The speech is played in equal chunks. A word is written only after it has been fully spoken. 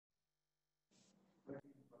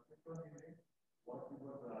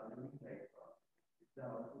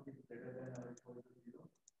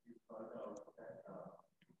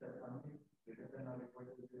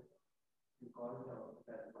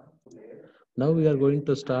Now we are going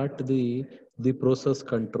to start the process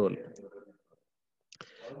control.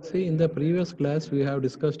 See, in the previous class, we have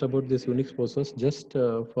discussed about this Unix process. Just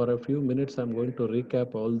for a few minutes, I'm going to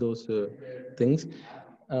recap all those things.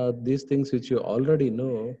 These things which you already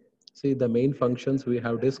know. See, the main functions we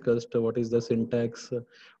have discussed, what is the syntax,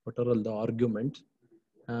 what are all the arguments,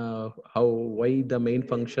 why the main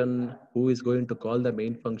function, who is going to call the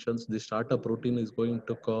main functions, the startup routine is going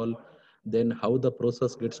to call, then how the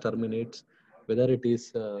process gets terminates, whether it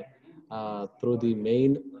is through the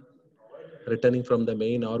main, returning from the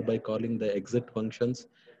main, or by calling the exit functions.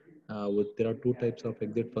 There are two types of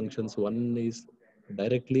exit functions. One is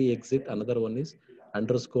directly exit, another one is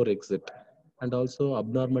underscore exit. And also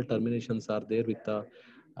abnormal terminations are there with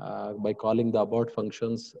by calling the abort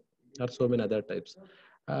functions, or so many other types.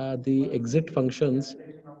 The exit functions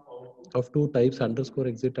of two types, underscore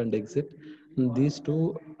exit and exit. These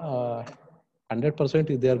two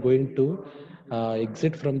 100% they are going to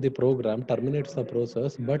exit from the program, terminates the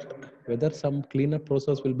process, but whether some cleanup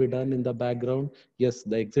process will be done in the background, yes,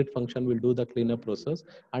 the exit function will do the cleanup process.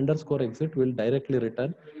 Underscore exit will directly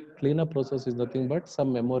return. Cleanup process is nothing but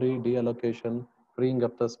some memory deallocation, freeing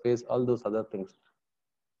up the space, all those other things.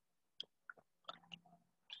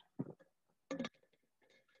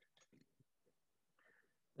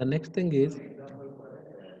 The next thing is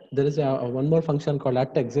there is one more function called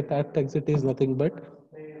at exit. At exit is nothing but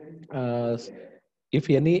uh,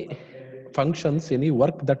 if any functions, any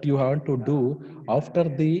work that you want to do after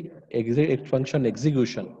the exit function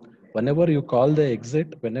execution, whenever you call the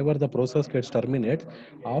exit, whenever the process gets terminated,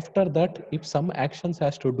 after that, if some actions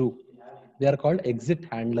has to do, they are called exit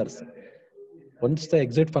handlers. Once the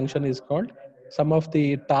exit function is called, some of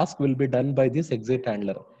the task will be done by this exit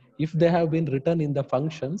handler. If they have been written in the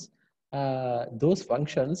functions, those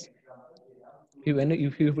functions,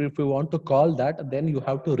 if you want to call that, then you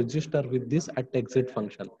have to register with this at exit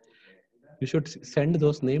function. You should send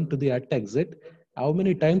those name to the at exit. How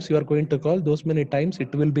many times you are going to call, those many times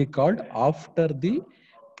it will be called after the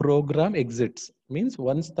program exits. Means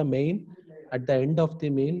once the main, at the end of the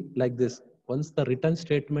main, like this, once the return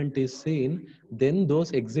statement is seen, then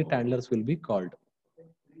those exit handlers will be called.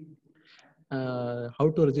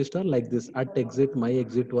 How to register like this: at exit, my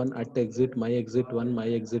exit one, at exit, my exit one, my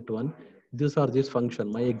exit one. These are this function,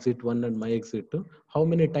 my exit one and my exit two. How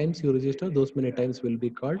many times you register, those many times will be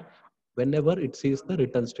called whenever it sees the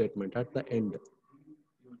return statement at the end.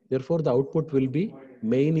 Therefore, the output will be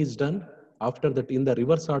main is done. After that, in the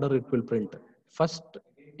reverse order, it will print first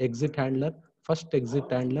exit handler, first exit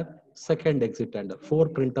handler, second exit handler. 4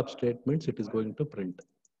 printf statements it is going to print.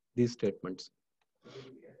 These statements.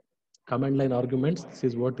 Command line arguments, this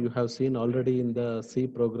is what you have seen already in the C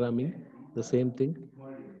programming, the same thing.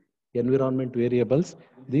 Environment variables,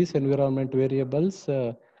 these environment variables,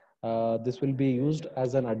 this will be used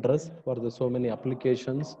as an address for the so many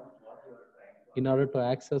applications. In order to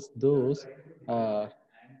access those,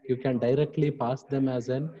 you can directly pass them as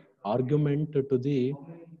an argument to the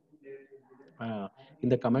in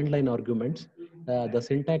the command line arguments. The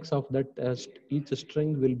syntax of that each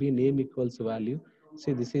string will be name equals value.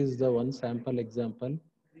 See, this is the one sample example.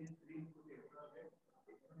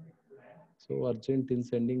 So urgent in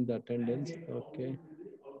sending the attendance. Okay.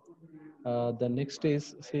 The next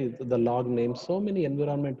is, see, the log name. So many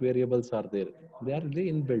environment variables are there. They are the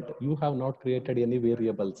inbuilt. You have not created any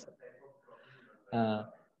variables.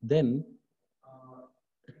 Then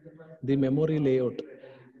the memory layout.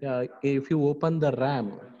 If you open the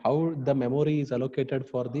RAM, how the memory is allocated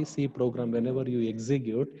for the C program whenever you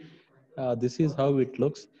execute, this is how it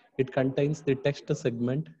looks. It contains the text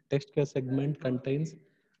segment. Text segment contains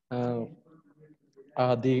uh,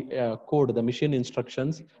 the code, the machine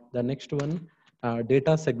instructions. The next one,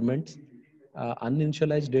 data segments,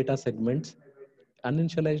 uninitialized data segments.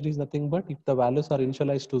 Uninitialized is nothing but if the values are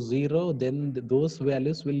initialized to 0, then those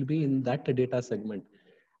values will be in that data segment.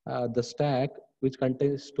 The stack, which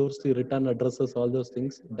contains stores the return addresses, all those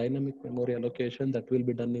things. Dynamic memory allocation, that will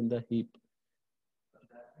be done in the heap.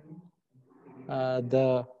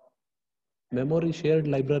 The memory shared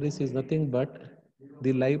libraries is nothing but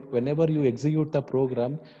the whenever you execute the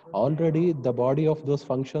program, already the body of those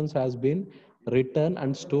functions has been written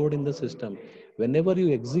and stored in the system. Whenever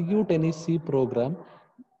you execute any C program,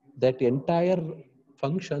 that entire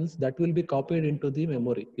functions that will be copied into the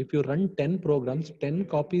memory. If you run 10 programs, 10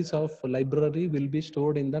 copies of library will be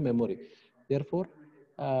stored in the memory. Therefore,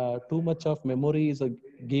 too much of memory is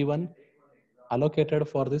given allocated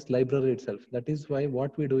for this library itself. That is why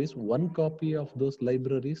what we do is one copy of those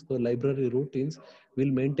libraries, the library routines will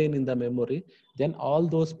maintain in the memory. Then all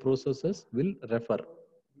those processes will refer.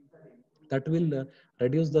 That will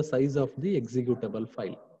reduce the size of the executable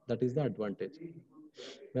file. That is the advantage.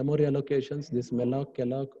 Memory allocations, this malloc,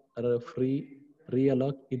 alloc, free,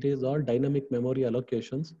 realloc, it is all dynamic memory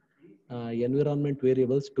allocations. Environment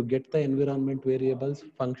variables, to get the environment variables,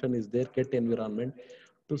 function is there, get environment.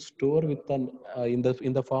 To store with an in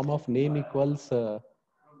the form of name equals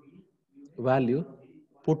value,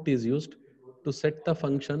 put is used. To set the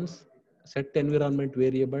functions, set environment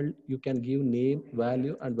variable, you can give name,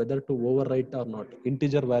 value, and whether to overwrite or not.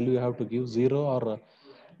 Integer value you have to give, zero or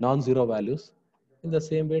non-zero values. In the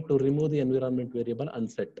same way, to remove the environment variable,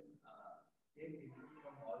 unset.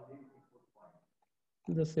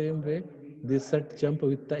 In the same way, the set jump,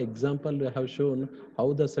 with the example we have shown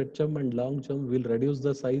how the set jump and long jump will reduce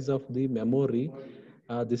the size of the memory.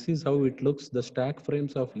 This is how it looks. The stack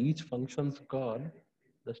frames of each function's call,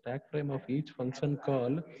 the stack frame of each function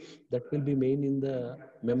call, that will be main in the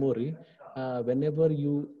memory. Whenever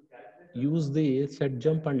you use the set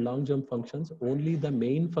jump and long jump functions, only the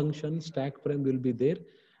main function stack frame will be there.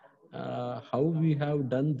 How we have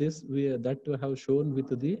done this, that we have shown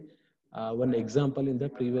with the one example in the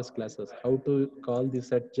previous classes, how to call the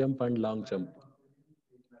set jump and long jump.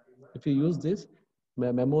 If you use this,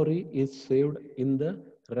 memory is saved in the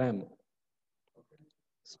RAM,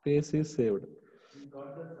 space is saved.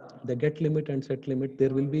 The get limit and set limit, there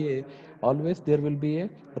will be a, always there will be a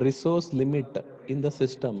resource limit in the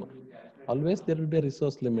system. Always there will be a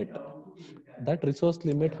resource limit. That resource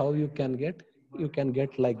limit, how you can get, you can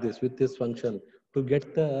get like this with this function. To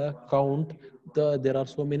get the count, there are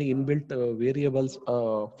so many inbuilt variables,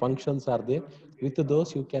 functions are there. With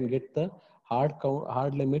those you can get the hard count,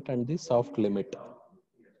 hard limit, and the soft limit.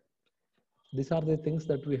 These are the things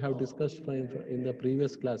that we have discussed in the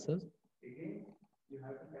previous classes.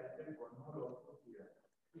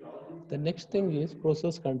 The next thing is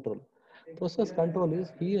process control. Process control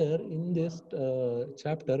is here in this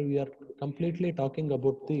chapter. We are completely talking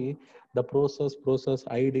about the process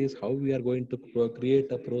IDs, how we are going to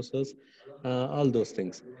create a process, all those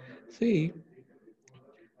things. See,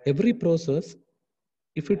 every process,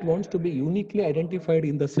 if it wants to be uniquely identified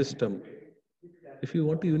in the system, if you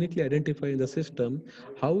want to uniquely identify in the system,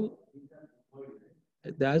 how,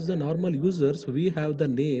 as the normal users, we have the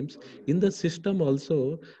names in the system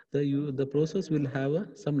also. The process will have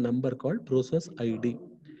some number called process ID.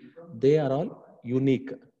 They are all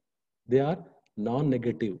unique, they are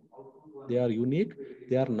non-negative. They are unique,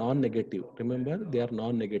 they are non-negative. Remember, they are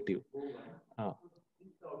non-negative. Ah,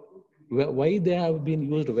 why they have been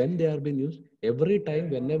used, when they are being used, every time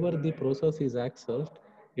whenever the process is accessed,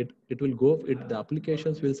 it will go, the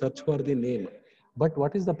applications will search for the name. But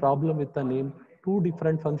what is the problem with the name? Two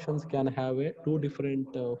different functions can have a, two different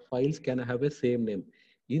files can have a same name.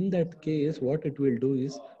 In that case, what it will do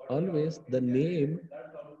is, always the name,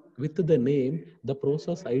 with the name, the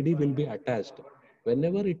process ID will be attached.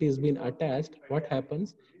 Whenever it is been attached, what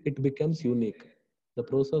happens? It becomes unique. The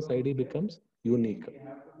process ID becomes unique.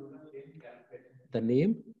 The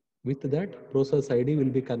name with that process ID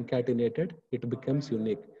will be concatenated, it becomes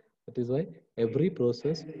unique. That is why every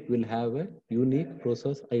process will have a unique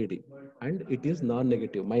process ID, and it is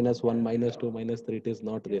non-negative. -1, -2, -3, it is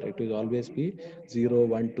not there. It will always be 0,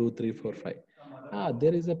 1, 2, 3, 4, 5.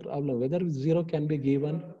 There is a problem whether 0 can be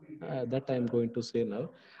given, that I am going to say now.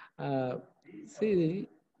 See,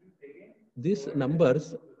 these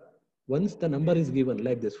numbers, once the number is given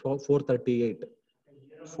like this, 438,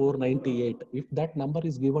 498, if that number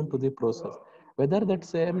is given to the process, whether that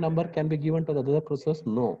same number can be given to the other process,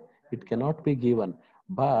 no, it cannot be given.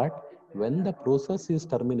 But when the process is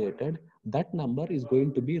terminated, that number is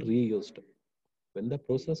going to be reused. When the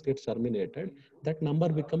process gets terminated, that number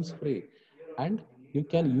becomes free, and you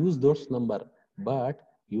can use those number. But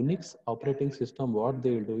Unix operating system, what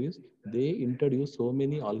they will do is, they introduce so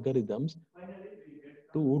many algorithms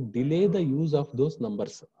to delay the use of those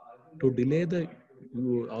numbers, to delay the,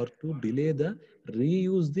 or to delay the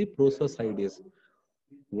reuse the process IDs.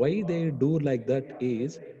 Why they do like that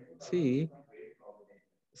is, see,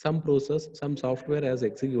 some process, some software has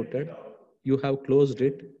executed, you have closed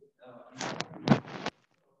it,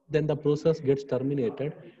 then the process gets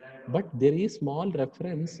terminated, but there is small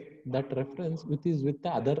reference, that reference which is with the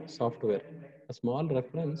other software. A small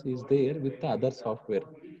reference is there with the other software.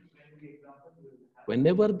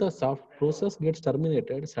 Whenever the soft process gets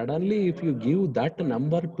terminated, suddenly if you give that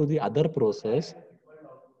number to the other process,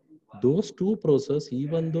 those two processes,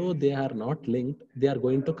 even though they are not linked, they are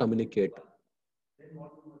going to communicate.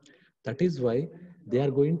 That is why they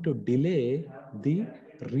are going to delay the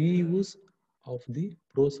reuse of the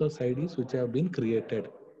process IDs which have been created.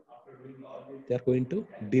 They are going to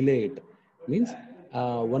delay it. Means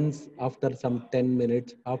once after some 10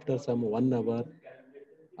 minutes, after some 1 hour,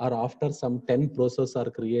 or after some 10 process are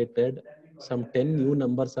created, some 10 new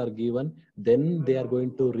numbers are given, then they are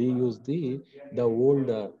going to reuse the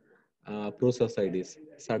old process IDs.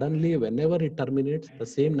 Suddenly, whenever it terminates, the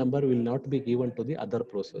same number will not be given to the other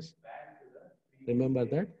process. Remember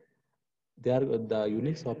that the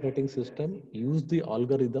Unix operating system use the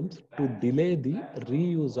algorithms to delay the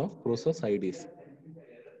reuse of process IDs.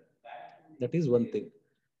 That is one thing.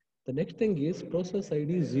 The next thing is process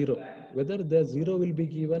ID 0. Whether the 0 will be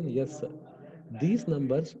given, yes, sir. These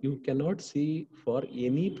numbers you cannot see for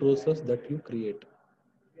any process that you create.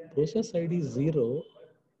 Process ID 0,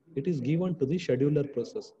 it is given to the scheduler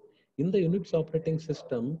process. In the Unix operating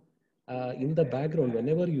system, in the background,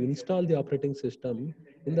 whenever you install the operating system,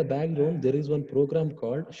 in the background, there is one program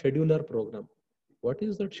called scheduler program. What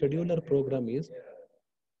is that scheduler program is,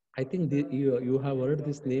 I think you have heard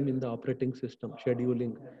this name in the operating system,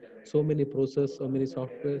 scheduling. So many process, so many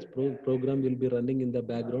software program will be running in the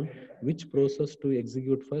background. Which process to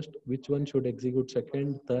execute first, which one should execute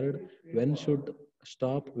second, third, when should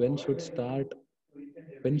stop, when should start,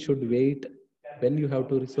 when should wait, when you have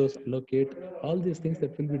to resource allocate, all these things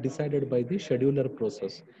that will be decided by the scheduler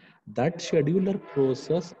process. That scheduler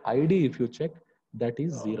process ID, if you check, that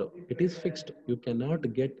is 0. It is fixed. You cannot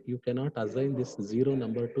assign this 0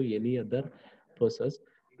 number to any other process.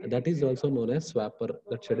 That is also known as swapper.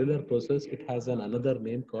 The scheduler process, it has another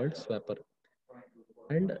name called swapper.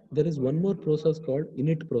 And there is one more process called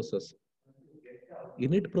init process.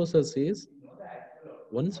 Init process is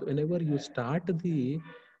once whenever you start the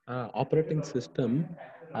operating system,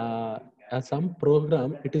 as some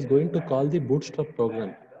program, it is going to call the bootstrap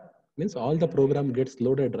program. Means all the program gets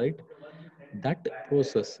loaded, right? That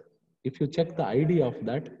process, if you check the ID of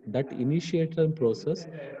that initiator process,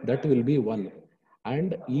 that will be 1.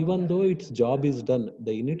 And even though its job is done,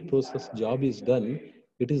 the init process job is done,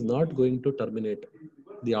 it is not going to terminate.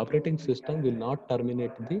 The operating system will not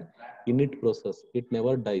terminate the init process. It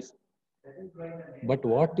never dies. But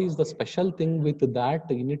what is the special thing with that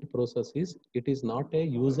init process is, it is not a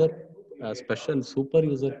user special super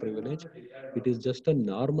user privilege. It is just a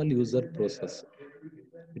normal user process.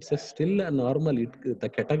 It's a still a normal. The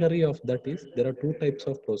category of that is, there are two types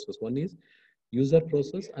of process. One is user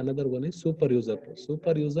process. Another one is super user process.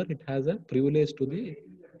 Super user, it has a privilege to the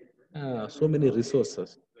so many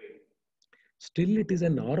resources. Still, it is a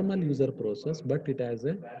normal user process, but it has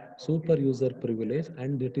a super user privilege,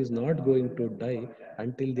 and it is not going to die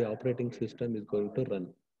until the operating system is going to run.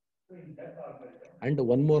 And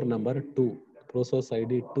one more number, 2, process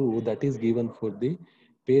ID 2, that is given for the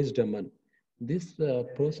page domain. This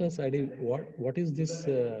process ID, what is this?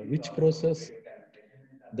 Which process?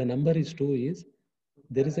 The number is 2 is,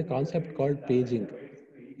 there is a concept called paging.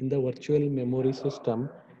 In the virtual memory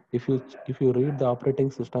system, if you read the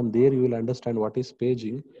operating system, there you will understand what is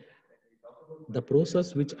paging. The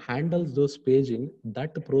process which handles those paging,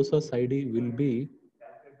 that process ID will be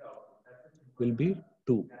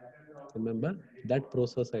 2. Remember, that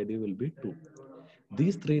process ID will be 2.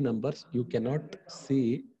 These three numbers you cannot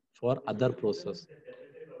see for other process.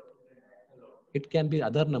 It can be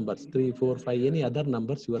other numbers, 3, 4, 5, any other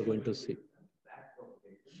numbers you are going to see.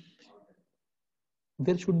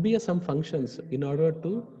 There should be some functions in order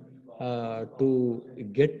to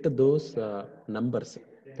get those numbers.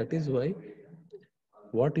 That is why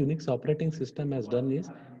what Unix operating system has done is,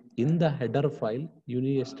 in the header file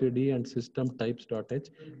unistd and system types.h,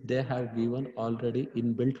 they have given already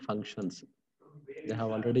inbuilt functions. They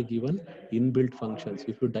have already given inbuilt functions.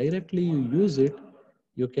 If you directly use it,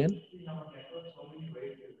 you can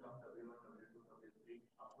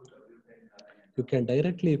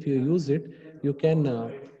directly, if you use it, you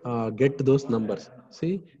can get those numbers.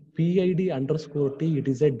 See, PID underscore T, it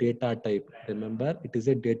is a data type. Remember, it is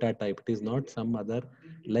a data type. It is not some other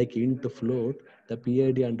like int float. The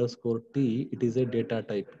PID underscore T, it is a data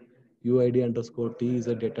type. UID underscore T is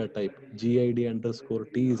a data type. GID underscore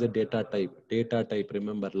T is a data type. Data type,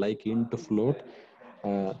 remember, like int float,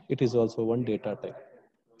 it is also one data type.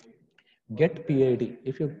 Get PID,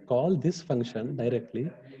 if you call this function directly,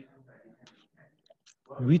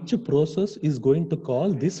 which process is going to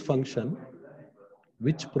call this function,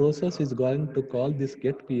 which process is going to call this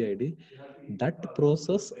get PID, that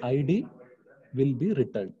process ID will be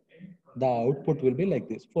returned. The output will be like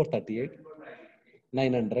this: 438,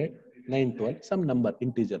 900, 912, some number,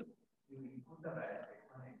 integer.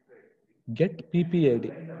 Get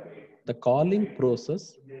PPID. The calling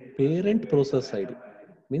process parent process ID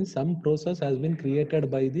means some process has been created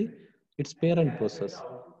by the its parent process.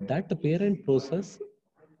 That parent process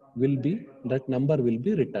will be that number will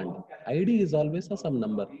be returned. ID is always a some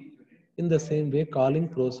number. In the same way, calling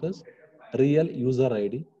process real user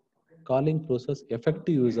ID, calling process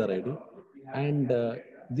effective user ID, and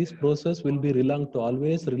this process will be belong to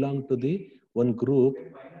always belong to the one group,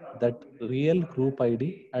 that real group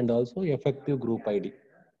ID and also effective group ID.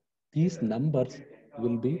 These numbers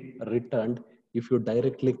will be returned if you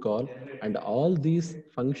directly call, and all these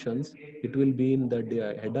functions, it will be in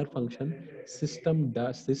the header function system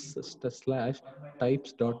dash sys slash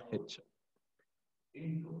types dot h.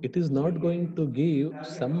 It is not going to give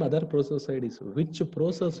some other process IDs. Which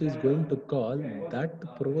process is going to call, that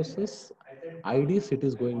process IDs it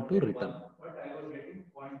is going to return.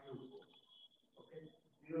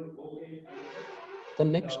 The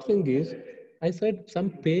next thing is, I said some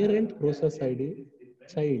parent process ID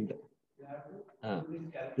child. Ah,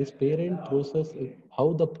 this parent process,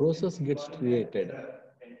 how the process gets created.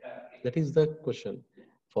 That is the question.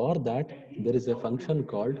 For that, there is a function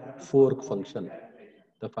called fork function.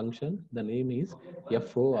 The function, the name is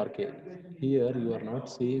fork. Here you are not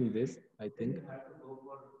seeing this, I think.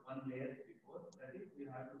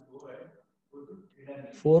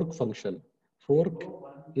 Fork function. Fork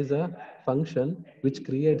is a function which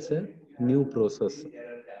creates a new process.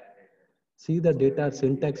 See the data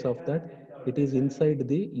syntax of that. It is inside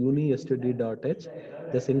the unistd.h.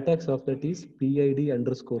 The syntax of that is PID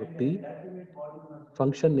underscore T.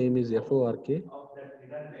 Function name is fork.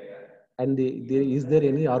 And is there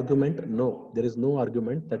any argument? No, there is no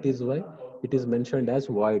argument. That is why it is mentioned as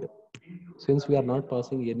void. Since we are not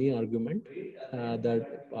passing any argument,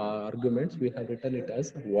 that arguments, we have written it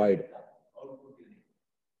as void.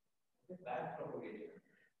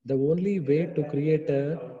 The only way to create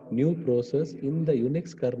a new process in the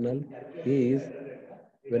Unix kernel is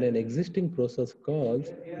when an existing process calls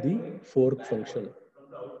the fork function.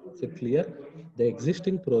 Is it clear? The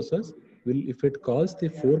existing process will, if it calls the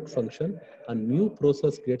fork function, a new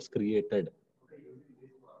process gets created.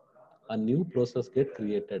 A new process gets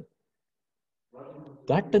created.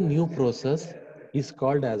 That new process is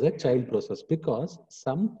called as a child process, because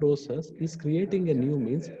some process is creating a new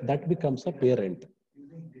means that becomes a parent.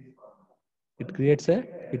 It creates a,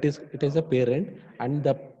 it is a parent, and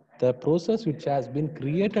the process which has been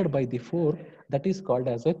created by the fork, that is called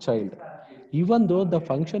as a child. Even though the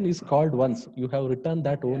function is called once, you have written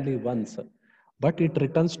that only once, but it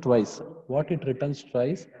returns twice. What it returns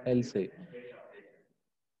twice, I'll say.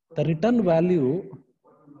 The return value,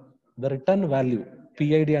 the return value,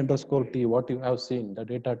 PID underscore T, what you have seen, the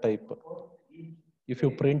data type, if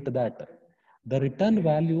you print that, the return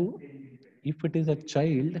value, if it is a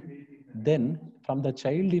child, then from the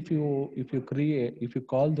child, if you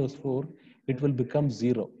call those four, it will become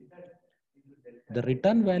 0. The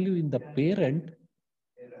return value in the parent,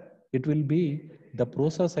 it will be the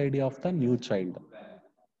process ID of the new child.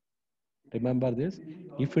 Remember this.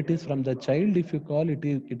 If it is from the child, if you call it,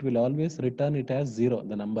 it will always return it as 0,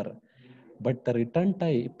 the number. But the return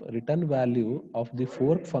type, return value of the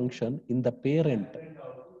fork function in the parent,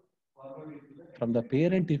 from the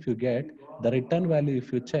parent, if you get the return value,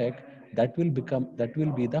 if you check, that will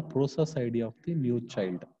be the process ID of the new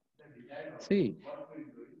child. See,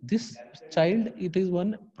 this child, it is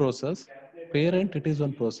one process, parent, it is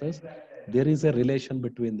one process. There is a relation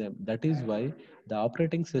between them. That is why the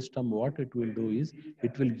operating system, what it will do is,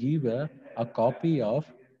 it will give a copy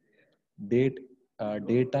of date,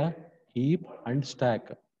 data, heap, and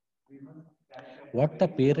stack. What the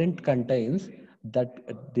parent contains,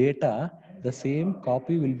 that data, the same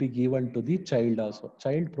copy will be given to the child also.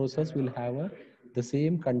 Child process will have the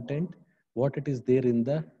same content what it is there in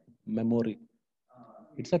the memory.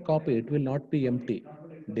 It's a copy, it will not be empty.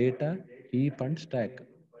 Data, heap, and stack.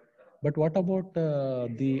 But what about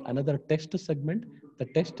the another text segment? The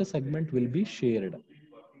text segment will be shared.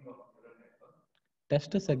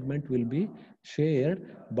 Test segment will be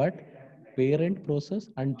shared, but parent process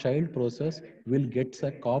and child process will get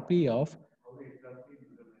a copy of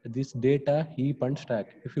this data, heap, and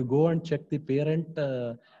stack. If you go and check the parent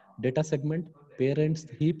data segment, parent's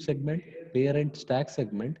heap segment, parent stack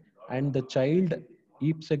segment, and the child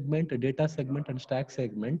heap segment, data segment, and stack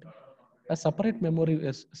segment, a separate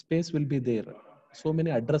memory space will be there. So many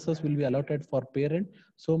addresses will be allotted for parent,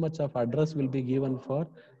 so much of address will be given for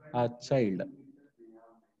a child,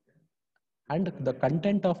 and the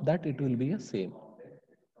content of that, it will be a same.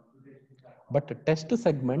 But a test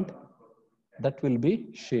segment, that will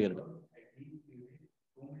be shared.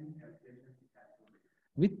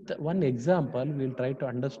 With one example, we'll try to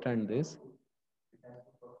understand this.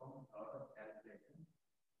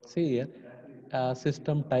 See here,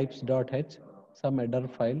 system types dot h, some header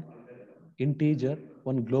file, integer,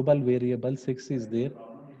 one global variable 6 is there.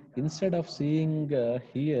 Instead of seeing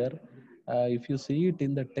here, if you see it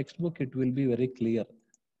in the textbook, it will be very clear.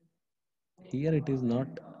 Here it is not,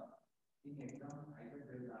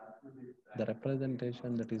 the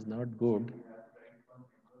representation that is not good.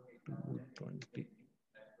 220.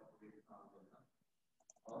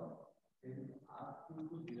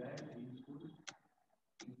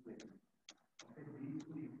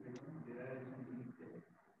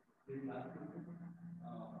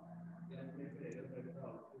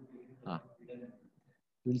 Ah,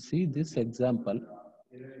 we'll see this example.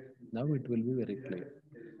 Now it will be very clear.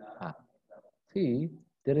 Ah, see,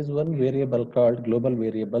 there is one variable called global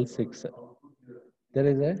variable 6. There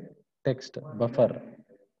is a text buffer.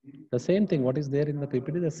 The same thing, what is there in the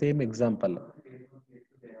PPT, the same example.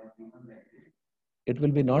 It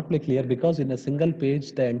will be not be clear because in a single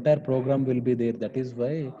page, the entire program will be there. That is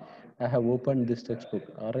why I have opened this textbook,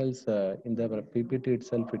 or else in the PPT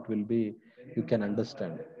itself, it will be, you can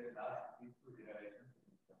understand.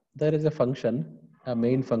 There is a function, a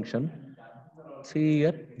main function. See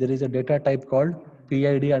here, there is a data type called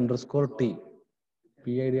PID underscore T.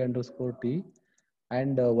 PID underscore T,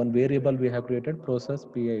 and one variable we have created, process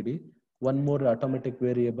PID, one more automatic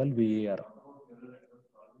variable VAR.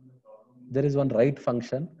 There is one write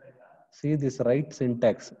function. See this write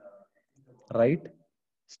syntax. Write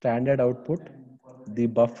standard output, the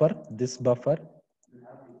buffer, this buffer,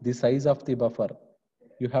 the size of the buffer.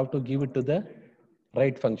 You have to give it to the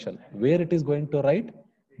write function. Where it is going to write?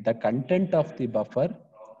 The content of the buffer,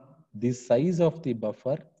 the size of the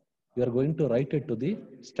buffer, you are going to write it to the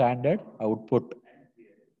standard output.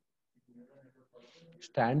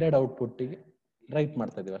 Standard output write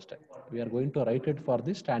ಮಾಡ್ತಾ ಇದೀವಿ ಅಷ್ಟೇ. We are going to write it for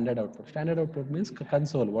the standard output. Standard output means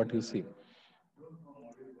console, what you see.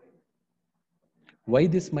 Why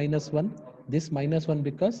this -1? This -1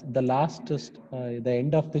 because the last, the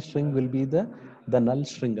end of the string will be the null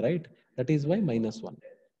string, right? That is why -1.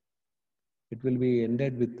 It will be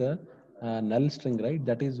ended with the null string, right?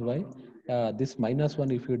 That is why this -1,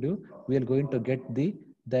 if you do, we are going to get the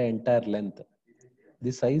entire length.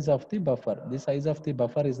 The size of the buffer. The size of the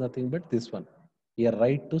buffer is nothing but this one. Here,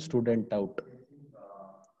 write to student out.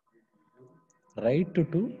 Write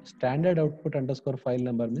to standard output underscore file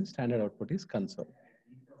number means standard output is console.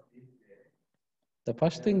 The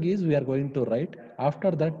first thing is we are going to write.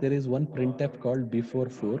 After that, there is one printf called before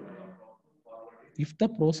 4. If the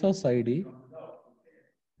process ID,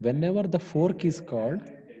 whenever the fork is called,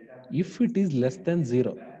 if it is less than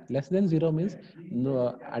 0, less than 0 means no,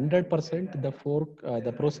 100% the fork,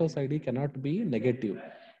 the process ID cannot be negative.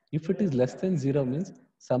 If it is less than 0 means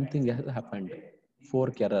something has happened,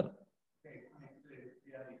 fork error.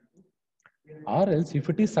 Or else if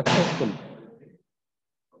it is successful,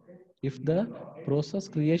 if the process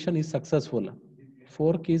creation is successful,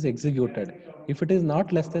 fork is executed. If it is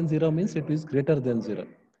not less than 0 means it is greater than 0.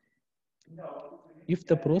 If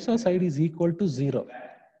the process ID is equal to 0,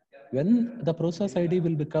 when the process ID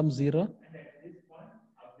will become 0,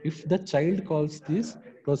 if the child calls this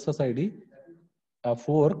process ID a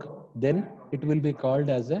fork, then it will be called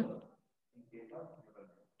as a,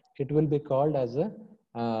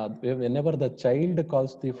 whenever the child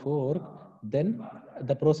calls the fork, then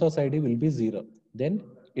the process ID will be 0. Then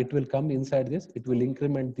it will come inside this, it will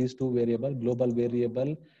increment these two variables. Global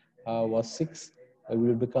variable was 6, it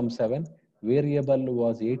will become 7. Variable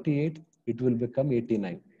was 88, it will become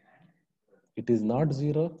 89. It is not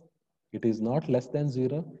 0, it is not less than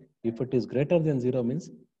 0. If it is greater than 0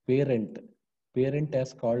 means parent. Parent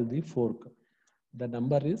has called the fork. The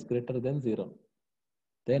number is greater than 0.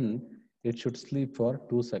 Then it should sleep for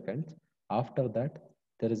 2 seconds. After that,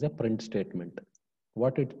 there is a print statement.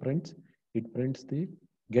 What it prints? It prints the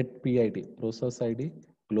get PID, process ID,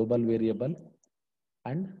 global variable,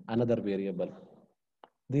 and another variable.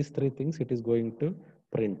 These three things it is going to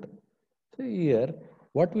print. So here,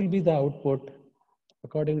 what will be the output?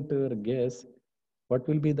 According to your guess, what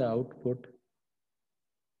will be the output?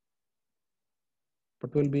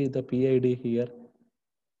 What will be the PID here?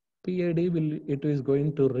 PID will, it is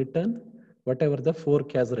going to return whatever the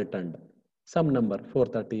fork has returned. Some number,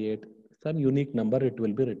 438, some unique number it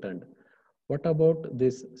will be returned. What about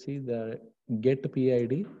this? See, the get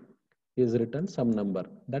PID is written some number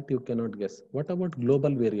that you cannot guess. What about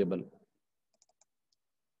global variable?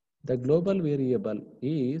 The global variable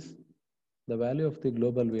is, the value of the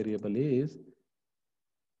global variable is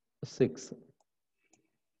 6.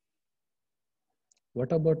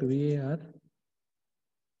 What about VAR?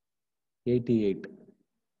 88.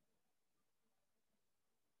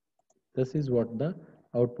 This is what the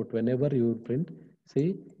output. Whenever you print,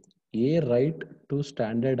 see A write to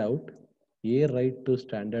standard out, A write to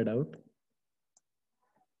standard out.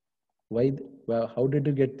 Why? Well, how did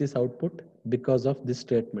you get this output? Because of this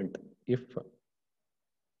statement. If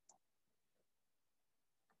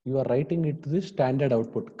you are writing it to the standard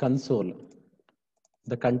output console,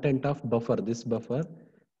 the content of buffer, this buffer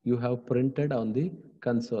you have printed on the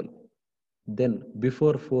console. Then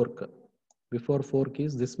before fork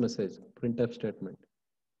is this message, printf statement.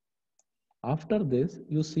 After this,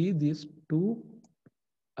 you see these two,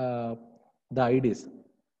 the IDs.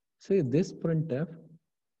 See this printf,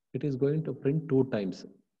 it is going to print 2 times.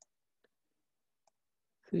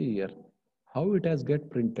 See here, how it has get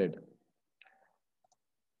printed.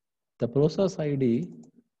 The process ID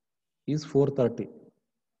is 430.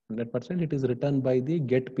 100% it is written by the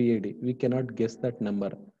get PID. We cannot guess that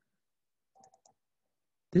number.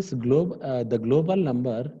 This the global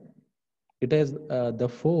number, it has the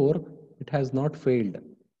 4, it has not failed.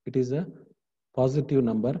 It is a positive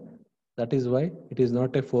number. That is why it is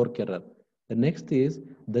not a fork error. The next is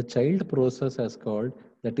the child process has called.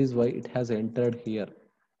 That is why it has entered here.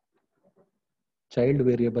 Child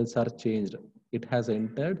variables are changed. It has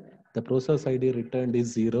entered. The process ID returned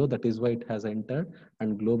is 0. That is why it has entered.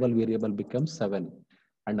 And global variable becomes 7.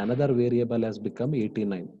 And another variable has become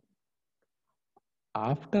 89.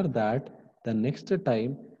 After that, the next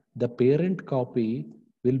time the parent copy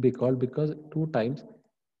will be called, because 2 times,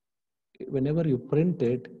 whenever you print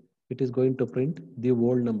it, it is going to print the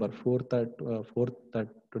old number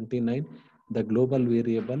 429, the global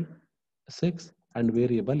variable 6 and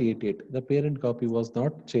variable 88. The parent copy was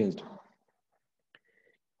not changed.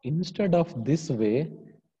 Instead of this way,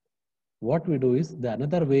 what we do is the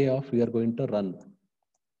another way of we are going to run.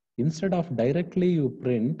 Instead of directly you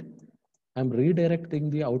print, I'm redirecting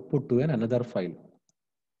the output to another file,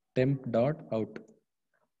 temp.out.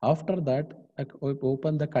 After that, I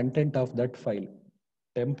open the content of that file,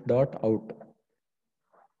 temp.out.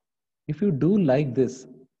 If you do like this,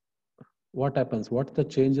 what happens? What the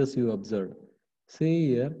changes you observed?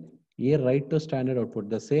 See here, A write to standard output,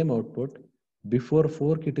 the same output. Before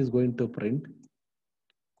fork, it is going to print.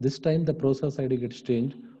 This time the process ID gets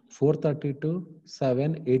changed, 432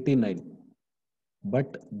 789.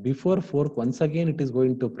 But before fork, once again it is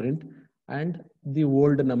going to print, and the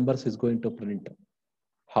old numbers is going to print.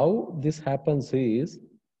 How this happens is,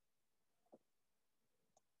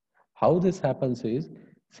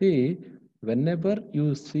 see, whenever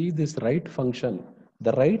you see this write function,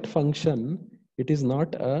 the write function, it is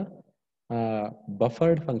not a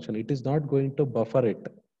buffered function. It is not going to buffer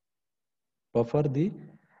the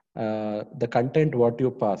content what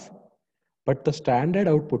you pass. But the standard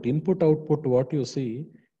output, input output, what you see,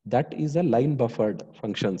 that is a line buffered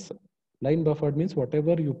functions. Line buffered means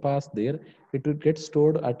whatever you pass there, it will get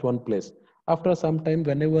stored at one place. After some time,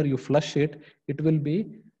 whenever you flush it, it will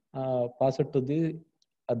be passed to the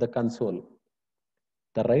console.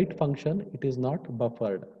 The write function, it is not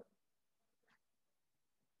buffered.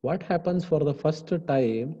 What happens for the first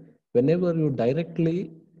time, whenever you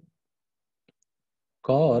directly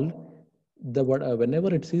call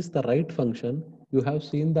whenever it sees the write function, you have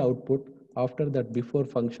seen the output. After that, before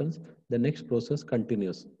functions, the next process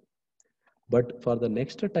continues. But for the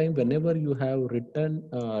next time, whenever you have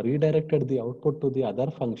redirected the output to the other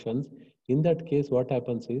functions, in that case, what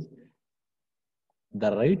happens is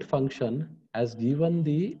the write function has given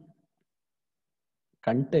the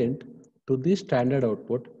content to the standard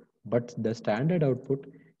output, but the standard output,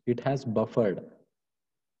 it has buffered,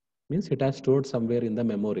 means it has stored somewhere in the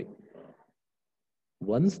memory.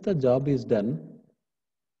 Once the job is done,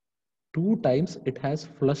 2 times it has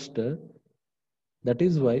flushed. That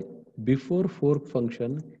is why before fork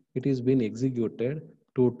function, it is been executed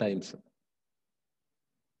 2 times.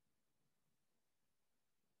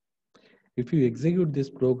 If you execute this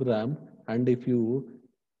program and if you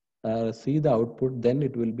see the output, then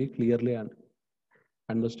it will be clearly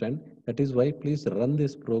understand. That is why please run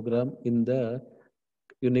this program in the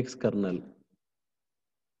Unix kernel.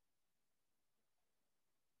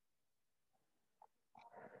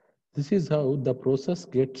 This is how the process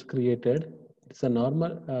gets created. It's a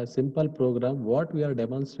normal, simple program. What we are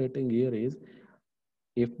demonstrating here is,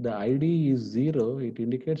 if the ID is 0, it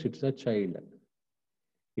indicates it's a child.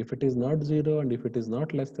 If it is not 0 and if it is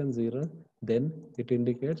not less than 0, then it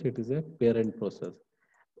indicates it is a parent process.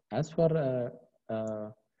 As for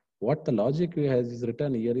what the logic is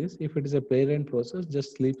written here is, if it is a parent process,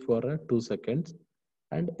 just sleep for 2 seconds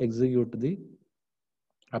and execute the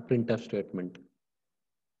printf statement.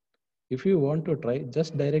 If you want to try,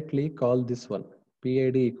 just directly call this one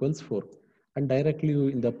PID equals 4, and directly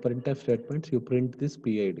in the printf statements you print this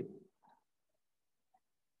PID.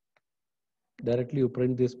 Directly you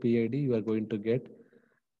print this PID, you are going to get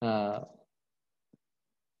uh,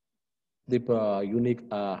 the unique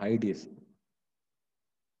IDs.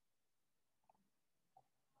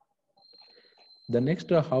 The next,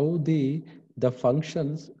 how the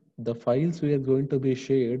functions, the files we are going to be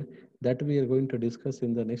shared, that we are going to discuss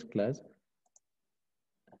in the next class.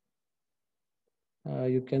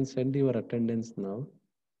 You can send your attendance now.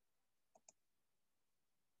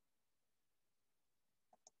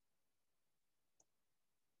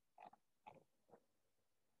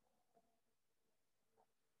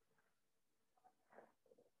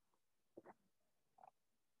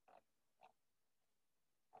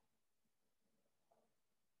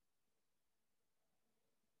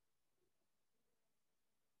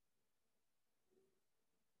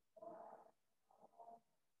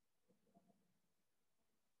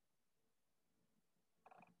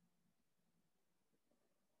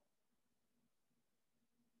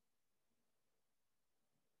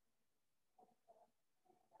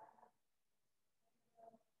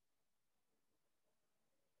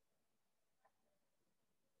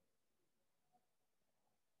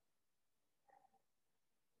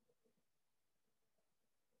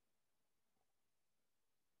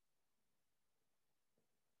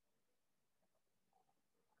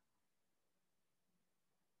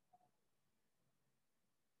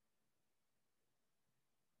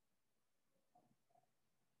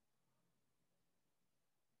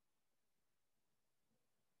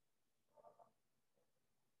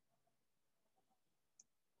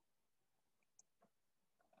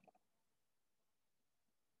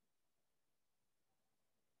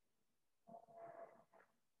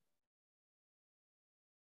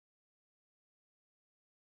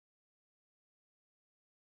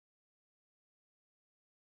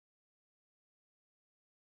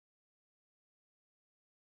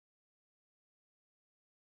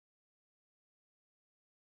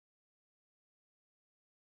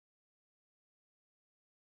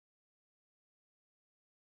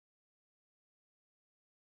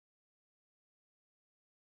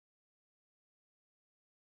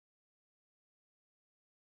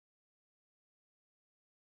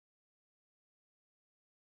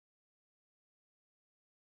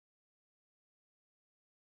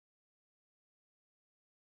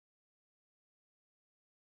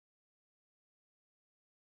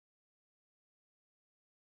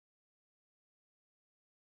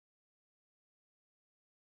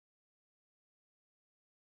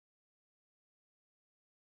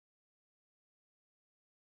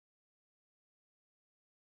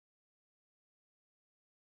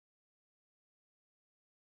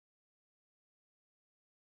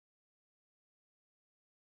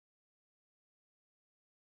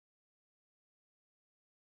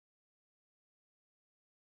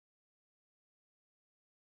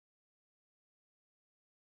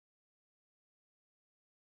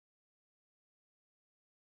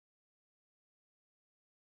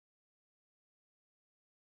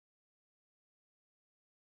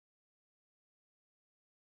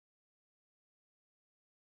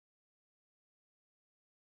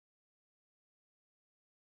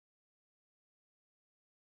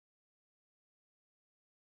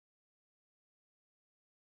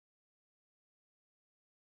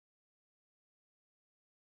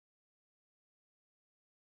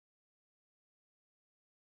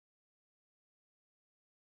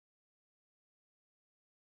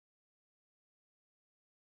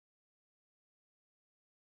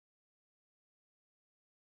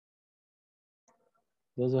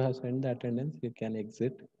 Those who have sent the attendance, you can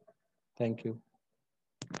exit. Thank you.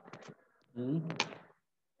 Hmm.